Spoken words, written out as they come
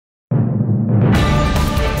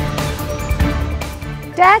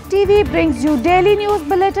Tag TV brings you daily news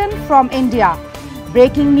bulletin from India.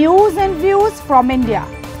 Breaking news and views from India.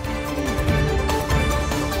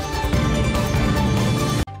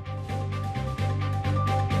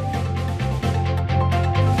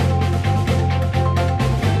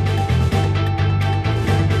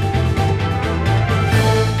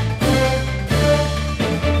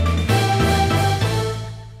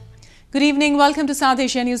 Good evening. Welcome to South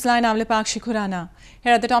Asia Newsline. I'm Lipakshi Khurana.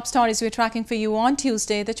 Here are the top stories we're tracking for you on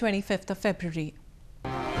Tuesday, the 25th of February.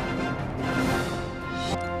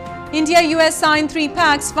 India-US signed 3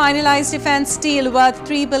 pacts, finalized defense deal worth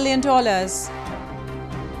 $3 billion.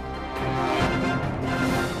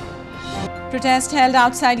 Protest held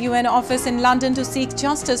outside UN office in London to seek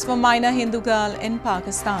justice for minor Hindu girl in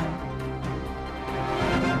Pakistan.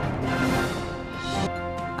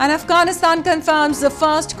 And Afghanistan confirms the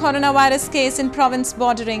first coronavirus case in province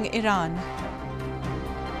bordering Iran.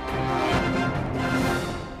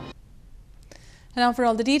 And now for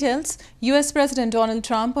all the details, US President Donald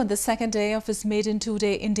Trump on the second day of his maiden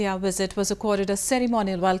two-day India visit was accorded a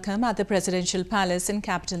ceremonial welcome at the Presidential Palace in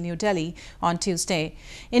capital New Delhi on Tuesday.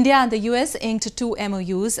 India and the US inked 2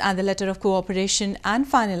 MOUs and the letter of cooperation and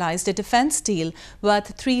finalized a defense deal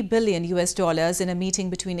worth $3 billion in a meeting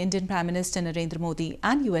between Indian Prime Minister Narendra Modi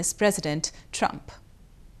and US President Trump.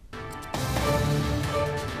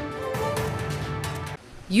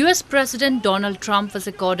 US President Donald Trump was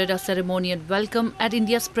accorded a ceremonial welcome at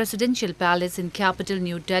India's Presidential Palace in capital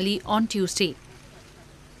New Delhi on Tuesday.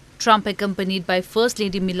 Trump, accompanied by First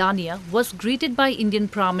Lady Melania, was greeted by Indian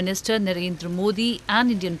Prime Minister Narendra Modi and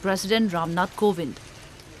Indian President Ramnath Kovind.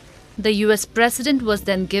 The US President was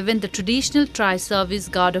then given the traditional Tri-Service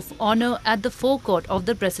Guard of Honor at the forecourt of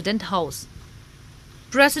the President House.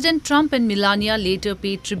 President Trump and Melania later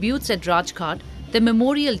paid tributes at Rajghat, the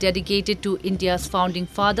memorial dedicated to India's founding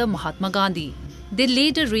father Mahatma Gandhi. They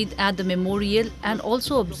laid a wreath at the memorial and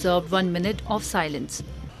also observed 1 minute of silence.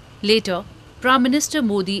 Later, Prime Minister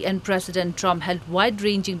Modi and President Trump held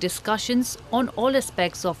wide-ranging discussions on all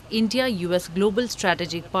aspects of India-US global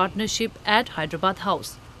strategic partnership at Hyderabad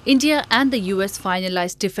House. India and the US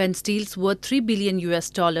finalized defense deals worth $3 billion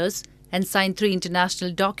and signed 3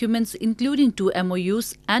 international documents including 2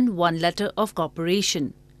 MOUs and 1 letter of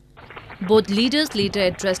cooperation. Both leaders later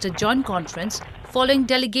addressed a joint conference following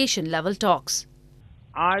delegation-level talks.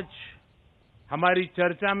 आज हमारी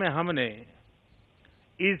चर्चा में हमने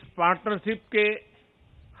इस partnership के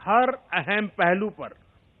हर अहम पहलू पर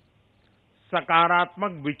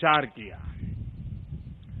सकारात्मक विचार किया,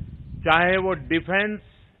 चाहे वो डिफेंस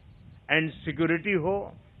एंड सिक्योरिटी हो,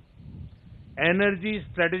 एनर्जी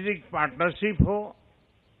स्ट्रेटेजिक पार्टनरशिप हो,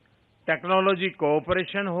 टेक्नोलॉजी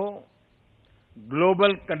कोऑपरेशन हो,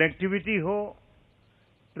 ग्लोबल कनेक्टिविटी हो,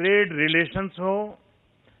 ट्रेड रिलेशंस हो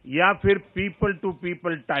या फिर people to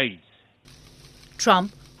people ties.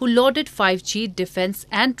 Trump, who lauded 5G defense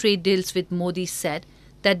and trade deals with Modi, said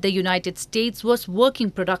that the United States was working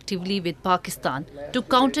productively with Pakistan to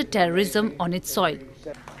counter terrorism on its soil.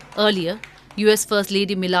 Earlier, US First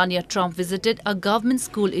Lady Melania Trump visited a government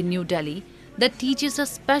school in New Delhi that teaches a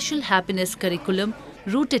special happiness curriculum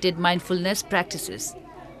rooted in mindfulness practices.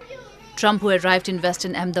 Trump, who arrived in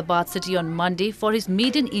Western Ahmedabad city on Monday for his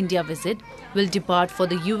maiden India visit, will depart for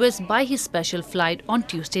the US by his special flight on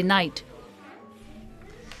Tuesday night.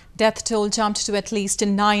 Death toll jumped to at least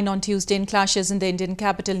 9 on Tuesday in clashes in the Indian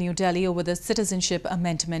capital New Delhi over the Citizenship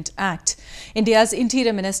Amendment Act. India's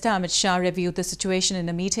Interior Minister Amit Shah reviewed the situation in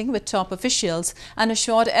a meeting with top officials and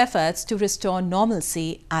assured efforts to restore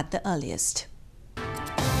normalcy at the earliest.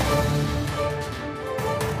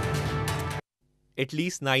 At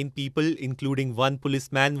least 9 people, including 1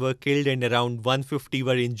 policeman, were killed and around 150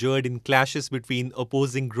 were injured in clashes between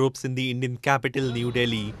opposing groups in the Indian capital, New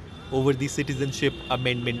Delhi, over the Citizenship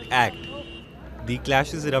Amendment Act. The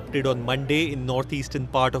clashes erupted on Monday in northeastern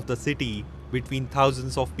part of the city between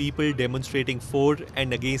thousands of people demonstrating for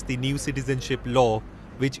and against the new citizenship law,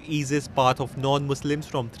 which eases path of non-Muslims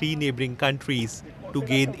from 3 neighboring countries to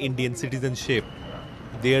gain Indian citizenship.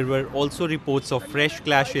 There were also reports of fresh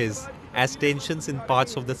clashes as tensions in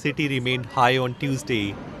parts of the city remained high on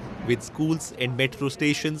Tuesday, with schools and metro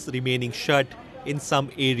stations remaining shut in some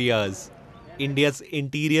areas. India's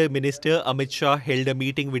Interior Minister Amit Shah held a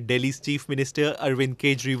meeting with Delhi's Chief Minister Arvind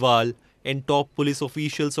Kejriwal and top police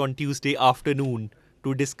officials on Tuesday afternoon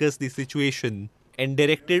to discuss the situation and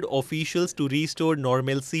directed officials to restore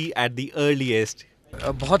normalcy at the earliest.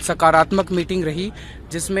 बहुत सकारात्मक meeting रही,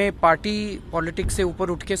 जिसमें party politics से ऊपर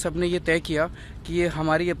उठ के सबने ये तय किया कि ये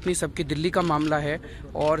हमारी अपनी सबकी दिल्ली का मामला है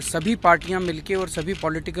और सभी पार्टियां मिलके और सभी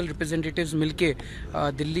पॉलिटिकल रिप्रेजेंटेटिव्स मिलके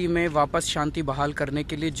दिल्ली में वापस शांति बहाल करने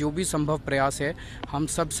के लिए जो भी संभव प्रयास है, हम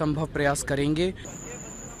सब संभव प्रयास करेंगे।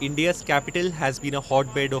 India's capital has been a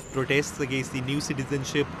hotbed of protests against the New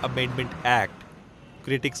Citizenship Amendment Act.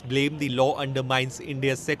 Critics blame the law undermines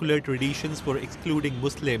India's secular traditions for excluding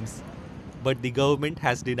Muslims, but the government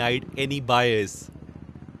has denied any bias.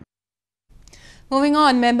 Moving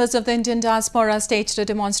on, members of the Indian diaspora staged a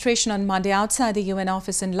demonstration on Monday outside the UN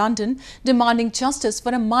office in London, demanding justice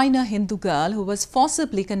for a minor Hindu girl who was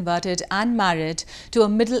forcibly converted and married to a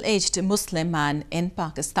middle-aged Muslim man in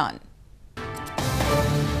Pakistan.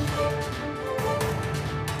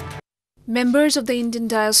 Members of the Indian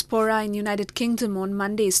diaspora in United Kingdom on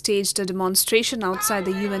Monday staged a demonstration outside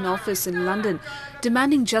the UN office in London,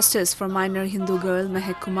 demanding justice for minor Hindu girl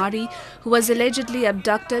Mehak Kumari, who was allegedly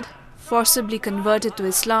abducted, forcibly converted to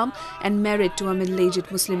Islam and married to a middle-aged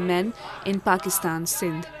Muslim man in Pakistan's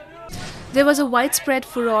Sindh. There was a widespread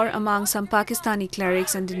furor among some Pakistani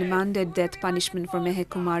clerics and demanded death punishment for Mehak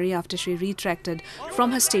Kumari after she retracted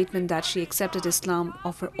from her statement that she accepted Islam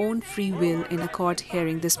of her own free will in a court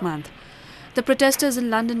hearing this month. The protesters in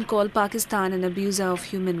London called Pakistan an abuser of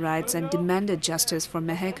human rights and demanded justice for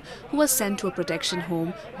Mehak, who was sent to a protection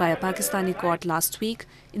home by a Pakistani court last week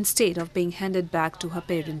instead of being handed back to her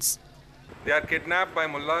parents. They are kidnapped by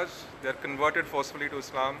mullahs, they are converted forcefully to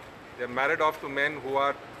Islam, they are married off to men who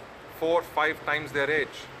are 4-5 times their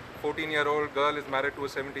age. 14-year-old girl is married to a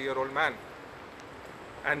 70-year-old man.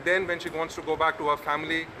 And then when she wants to go back to her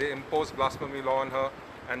family, they impose blasphemy law on her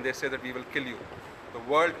and they say that we will kill you. The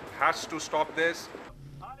world has to stop this.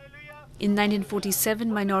 In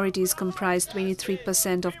 1947, minorities comprised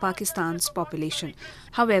 23% of Pakistan's population.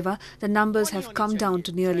 However, the numbers have come down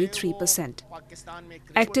to nearly 3%.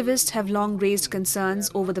 Activists have long raised concerns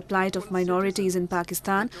over the plight of minorities in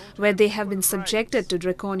Pakistan, where they have been subjected to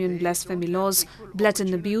draconian blasphemy laws,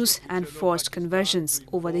 blatant abuse and forced conversions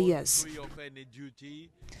over the years.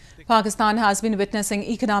 Pakistan has been witnessing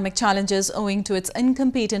economic challenges owing to its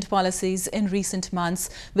incompetent policies in recent months,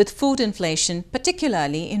 with food inflation,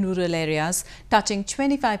 particularly in rural areas, touching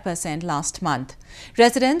 25% last month.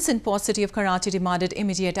 Residents in Port City of Karachi demanded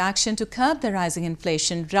immediate action to curb the rising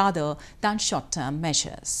inflation rather than short-term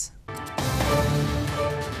measures.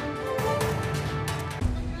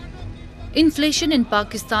 Inflation in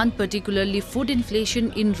Pakistan, particularly food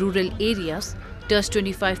inflation in rural areas, touched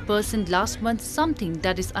 25% last month, something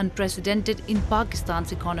that is unprecedented in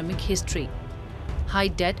Pakistan's economic history. High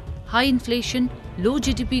debt, high inflation, low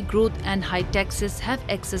GDP growth and high taxes have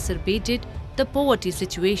exacerbated the poverty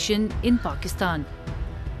situation in Pakistan.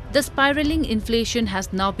 The spiraling inflation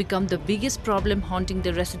has now become the biggest problem haunting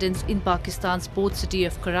the residents in Pakistan's port city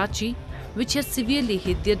of Karachi, which has severely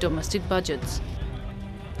hit their domestic budgets.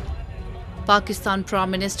 Pakistan Prime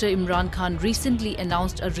Minister Imran Khan recently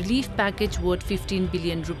announced a relief package worth 15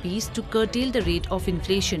 billion rupees to curtail the rate of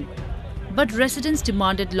inflation. But residents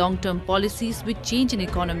demanded long-term policies which change an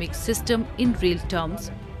economic system in real terms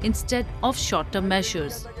instead of short-term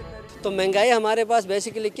measures. तो महंगाई हमारे पास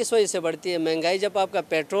basically किस वजह से बढ़ती है? महंगाई जब आपका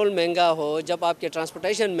पेट्रोल महंगा हो, जब आपकी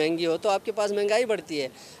ट्रांसपोर्टेशन महंगी हो, तो आपके पास महंगाई बढ़ती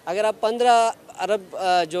है। अगर आप 15 अरब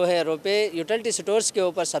जो है रुपए यूटिलिटी स्टोर्स के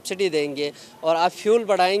ऊपर सब्सिडी देंगे और आप फ्यूल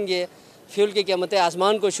बढ़ाएंगे, फ्यूल की कीमतें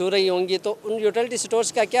आसमान को छू रही होंगी, तो उन यूटिलिटी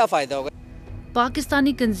स्टोर्स का क्या फ़ायदा होगा?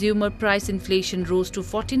 Pakistani consumer price inflation rose to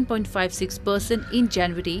 14.56% in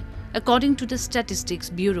January, according to the Statistics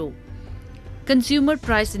Bureau. Consumer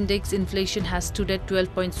price index inflation has stood at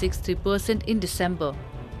 12.63% in December.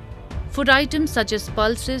 Food items such as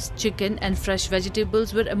pulses, chicken and fresh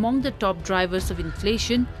vegetables were among the top drivers of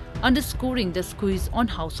inflation, underscoring the squeeze on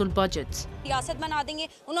household budgets. रियासत बना देंगे,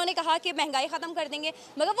 उन्होंने कहा कि महंगाई ख़त्म कर देंगे,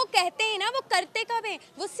 मगर वो कहते हैं ना, वो करते कब हैं?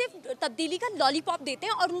 वो सिर्फ तब्दीली का लॉलीपॉप देते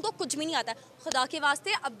हैं और उनको कुछ भी नहीं आता। खुदा के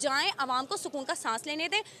वास्ते अब जाएं, आवाम को सुकून का सांस लेने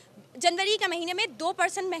दें। जनवरी के महीने में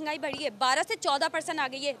 2% महंगाई बढ़ी है, 12 से 14% आ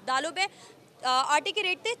गई है। दालों पे आटे के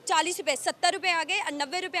रेट थे 40 रुपये, 70 रुपये आ गए,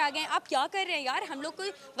 90 रुपये आ गए। आप क्या कर रहे हैं यार? हम लोग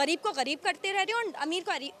को गरीब करते रह रहे हैं और अमीर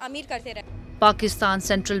को अमीर करते रह रहे हैं। Pakistan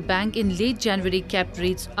Central Bank in late January kept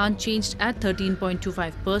rates unchanged at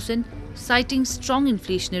 13.25%, citing strong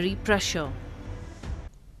inflationary pressure.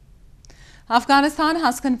 Afghanistan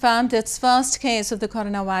has confirmed its first case of the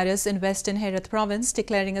coronavirus in Western Herat province,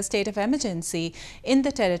 declaring a state of emergency in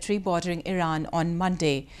the territory bordering Iran on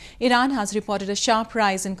Monday. Iran has reported a sharp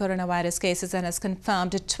rise in coronavirus cases and has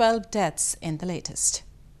confirmed 12 deaths in the latest.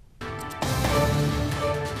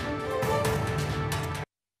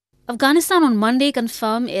 Afghanistan on Monday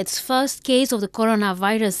confirmed its first case of the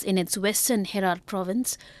coronavirus in its western Herat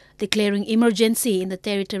province, declaring emergency in the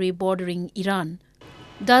territory bordering Iran.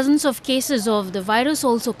 Dozens of cases of the virus,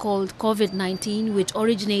 also called COVID-19, which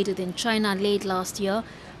originated in China late last year,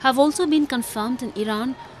 have also been confirmed in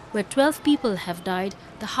Iran, where 12 people have died,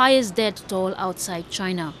 the highest death toll outside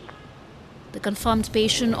China. The confirmed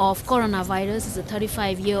patient of coronavirus is a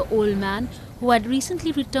 35-year-old man who had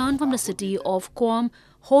recently returned from the city of Qom,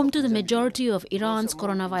 home to the majority of Iran's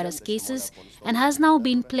coronavirus cases, and has now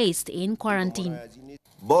been placed in quarantine.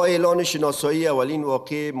 با اعلان شناسایی اولین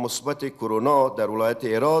واقع مثبت کرونا در ولایت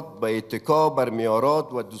هرات با اتکا بر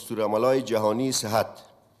معیارات و دستورالعمل‌های جهانی صحت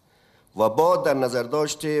و با در نظر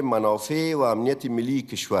داشت منافع و امنیت ملی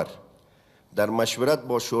کشور در مشورت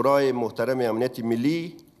با شورای محترم امنیت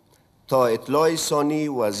ملی تا اطلاع ثانی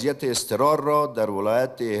وضعیت اضطرار را در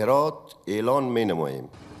ولایت هرات اعلان می‌نماییم.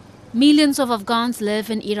 Millions of Afghans live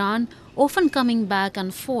in Iran, often coming back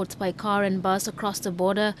and forth by car and bus across the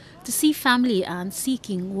border to see family and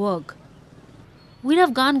seeking work. With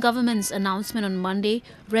Afghan government's announcement on Monday,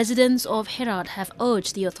 residents of Herat have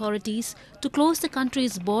urged the authorities to close the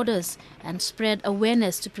country's borders and spread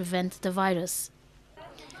awareness to prevent the virus.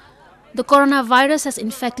 The coronavirus has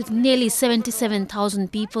infected nearly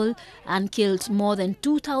 77,000 people and killed more than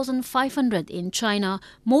 2,500 in China,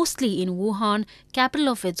 mostly in Wuhan, capital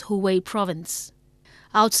of its Hubei province.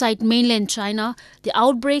 Outside mainland China, the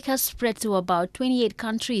outbreak has spread to about 28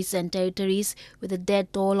 countries and territories with a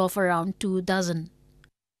death toll of around 24.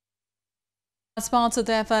 As part of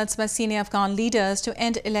the efforts by senior Afghan leaders to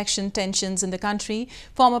end election tensions in the country,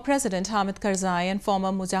 former President Hamid Karzai and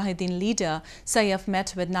former Mujahideen leader Saif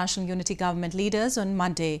met with National Unity Government leaders on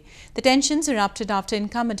Monday. The tensions erupted after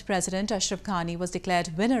incumbent President Ashraf Ghani was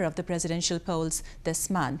declared winner of the presidential polls this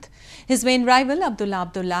month. His main rival Abdullah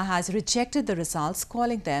Abdullah has rejected the results,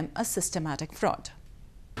 calling them a systematic fraud.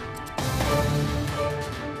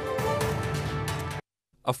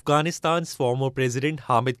 Afghanistan's former President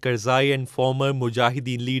Hamid Karzai and former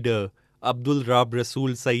Mujahideen leader Abdul Rab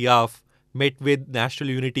Rasool Sayyaf met with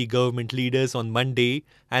National Unity Government leaders on Monday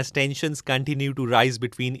as tensions continue to rise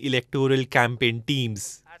between electoral campaign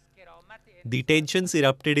teams. The tensions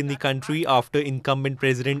erupted in the country after incumbent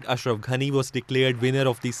President Ashraf Ghani was declared winner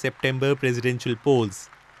of the September presidential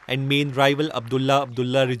polls, and main rival Abdullah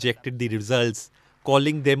Abdullah rejected the results,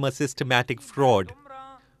 calling them a systematic fraud.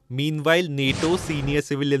 Meanwhile, NATO senior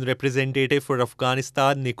civilian representative for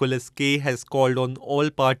Afghanistan Nicholas K has called on all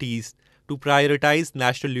parties to prioritize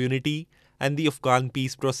national unity and the Afghan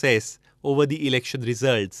peace process over the election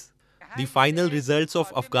results. The final results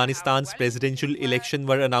of Afghanistan's presidential election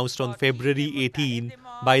were announced on February 18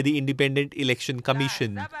 by the Independent Election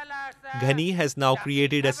Commission. Ghani has now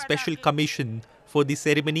created a special commission for the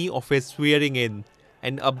ceremony of his swearing-in,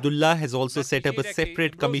 and Abdullah has also set up a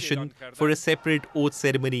separate commission for a separate oath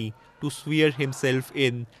ceremony to swear himself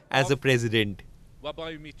in as a president.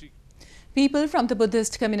 People from the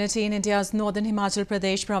Buddhist community in India's northern Himachal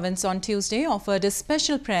Pradesh province on Tuesday offered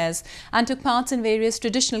special prayers and took part in various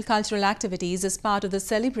traditional cultural activities as part of the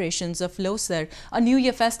celebrations of Losar, a New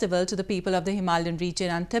Year festival to the people of the Himalayan region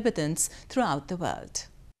and Tibetans throughout the world.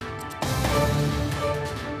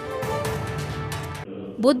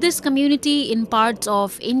 Buddhist community in parts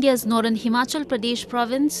of India's northern Himachal Pradesh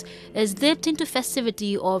province is dipped into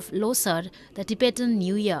festivity of Losar, the Tibetan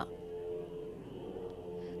New Year.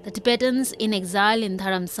 The Tibetans in exile in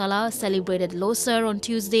Dharamsala celebrated Losar on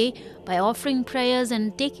Tuesday by offering prayers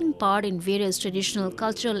and taking part in various traditional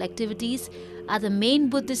cultural activities at the main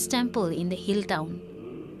Buddhist temple in the hill town.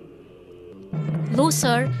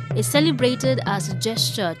 Losar is celebrated as a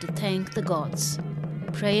gesture to thank the gods.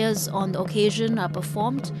 Prayers on the occasion are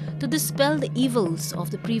performed to dispel the evils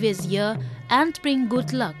of the previous year and bring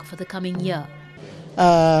good luck for the coming year.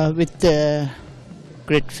 With the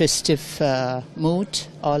great festive mood,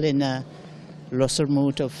 all in a Losar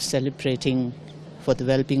mood of celebrating for the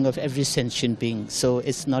well-being of every sentient being. So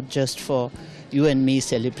it's not just for you and me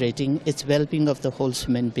celebrating, it's well-being of the whole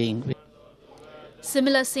human being.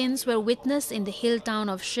 Similar scenes were witnessed in the hill town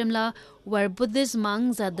of Shimla, where Buddhist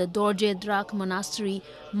monks at the Dorje Drak monastery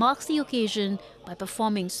marks the occasion by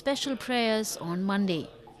performing special prayers on Monday.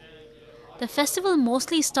 The festival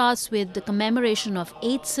mostly starts with the commemoration of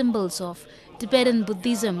 8 symbols of Tibetan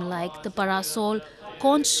Buddhism like the parasol,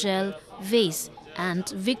 conch shell, vase and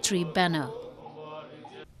victory banner.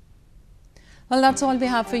 Well, that's all we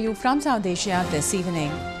have for you from South Asia this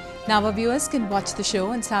evening. Now our viewers can watch the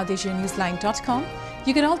show on SouthAsiaNewsline.com.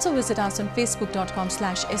 You can also visit us on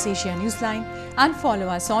Facebook.com/SAsiaNewsline and follow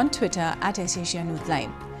us on Twitter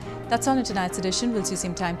 @SAsiaNewsline. That's all in tonight's edition. We'll see you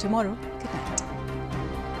same time tomorrow. Good night.